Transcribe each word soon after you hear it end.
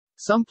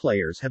Some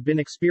players have been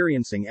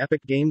experiencing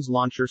Epic Games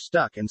Launcher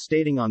stuck and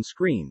stating on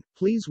screen,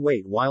 "Please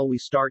wait while we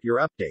start your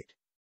update."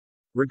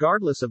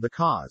 Regardless of the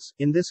cause,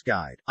 in this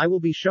guide, I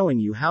will be showing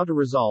you how to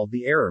resolve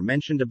the error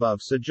mentioned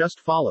above, so just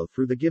follow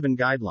through the given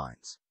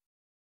guidelines.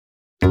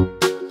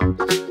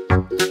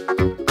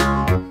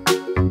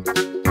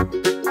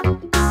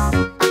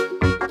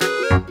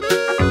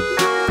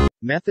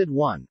 Method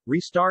 1.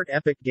 Restart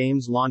Epic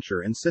Games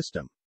Launcher and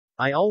System.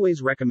 I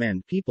always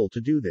recommend people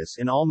to do this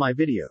in all my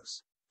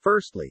videos.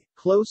 Firstly,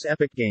 close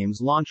Epic Games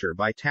Launcher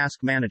by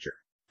Task Manager.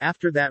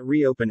 After that,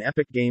 reopen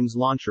Epic Games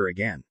Launcher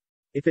again.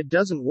 If it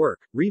doesn't work,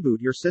 reboot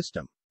your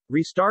system.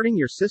 Restarting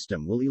your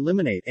system will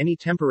eliminate any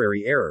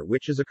temporary error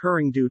which is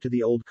occurring due to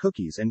the old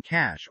cookies and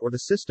cache or the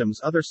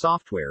system's other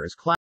software is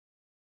cloud.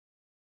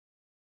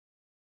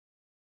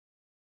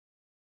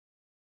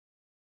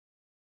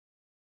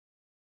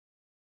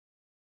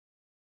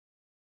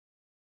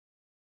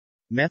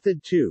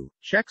 Method 2.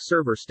 Check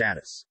server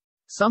status.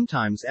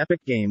 Sometimes Epic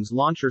Games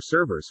Launcher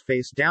servers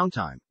face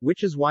downtime,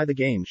 which is why the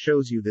game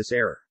shows you this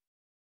error.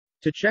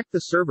 To check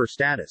the server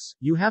status,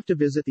 you have to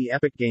visit the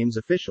Epic Games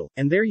official,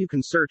 and there you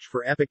can search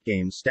for Epic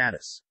Games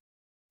status.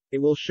 It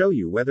will show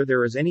you whether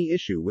there is any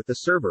issue with the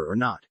server or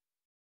not.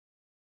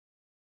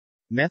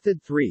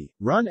 Method 3.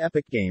 Run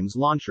Epic Games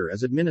Launcher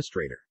as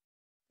administrator.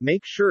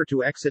 Make sure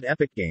to exit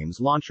Epic Games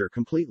Launcher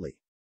completely.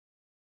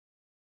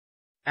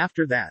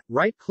 After that,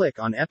 right-click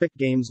on Epic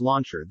Games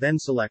Launcher, then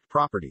select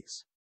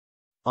Properties.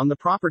 On the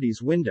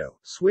Properties window,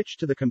 switch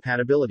to the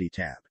Compatibility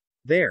tab.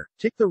 There,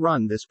 tick the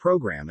Run this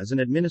program as an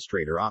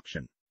administrator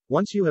option.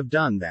 Once you have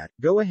done that,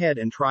 go ahead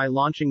and try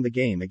launching the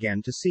game again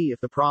to see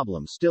if the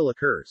problem still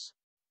occurs.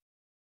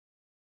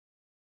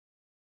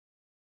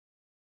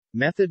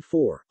 Method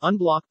 4.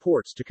 Unblock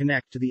ports to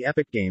connect to the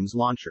Epic Games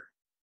Launcher.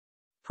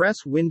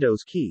 Press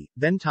Windows key,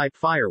 then type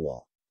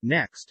Firewall.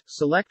 Next,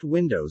 select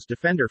Windows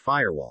Defender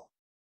Firewall.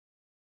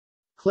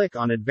 Click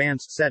on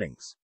Advanced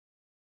Settings.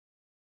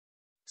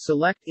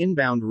 Select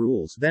Inbound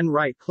Rules, then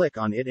right-click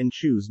on it and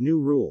choose New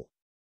Rule.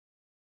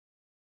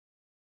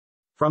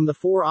 From the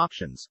 4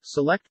 options,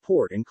 select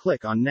Port and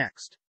click on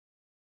Next.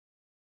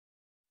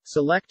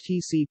 Select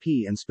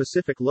TCP and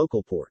specific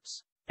local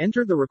ports.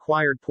 Enter the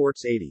required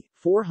ports 80,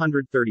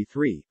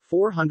 433,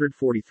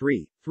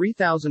 443,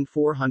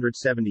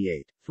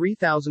 3478,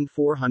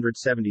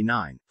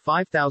 3479,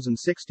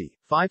 5060,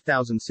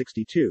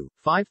 5062,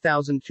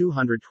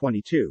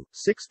 5222,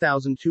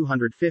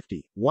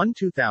 6250,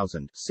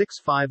 12000,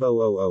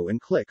 65000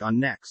 and click on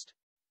Next.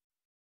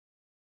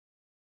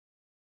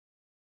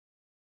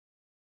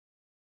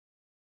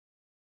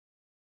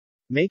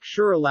 Make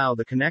sure Allow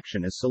the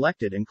connection is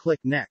selected and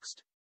click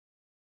Next.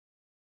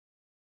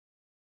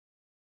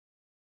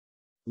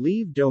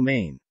 Leave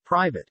Domain,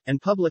 Private, and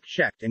Public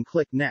checked and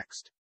click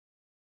Next.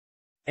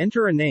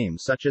 Enter a name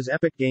such as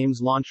Epic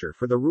Games Launcher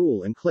for the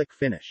rule and click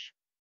Finish.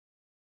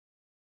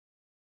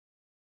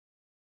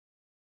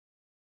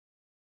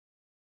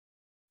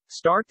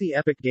 Start the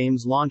Epic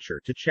Games Launcher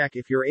to check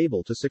if you're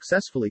able to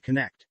successfully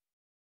connect.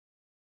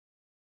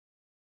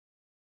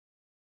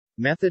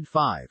 Method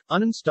 5.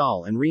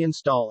 Uninstall and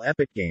reinstall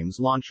Epic Games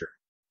Launcher.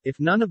 If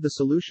none of the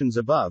solutions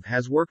above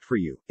has worked for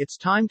you, it's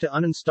time to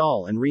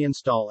uninstall and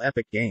reinstall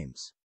Epic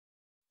Games.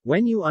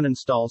 When you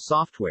uninstall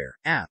software,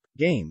 app,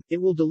 game,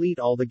 it will delete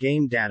all the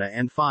game data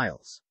and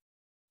files.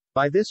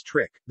 By this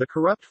trick, the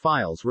corrupt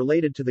files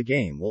related to the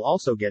game will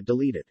also get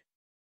deleted.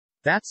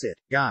 That's it,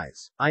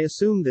 guys. I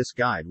assume this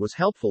guide was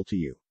helpful to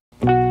you.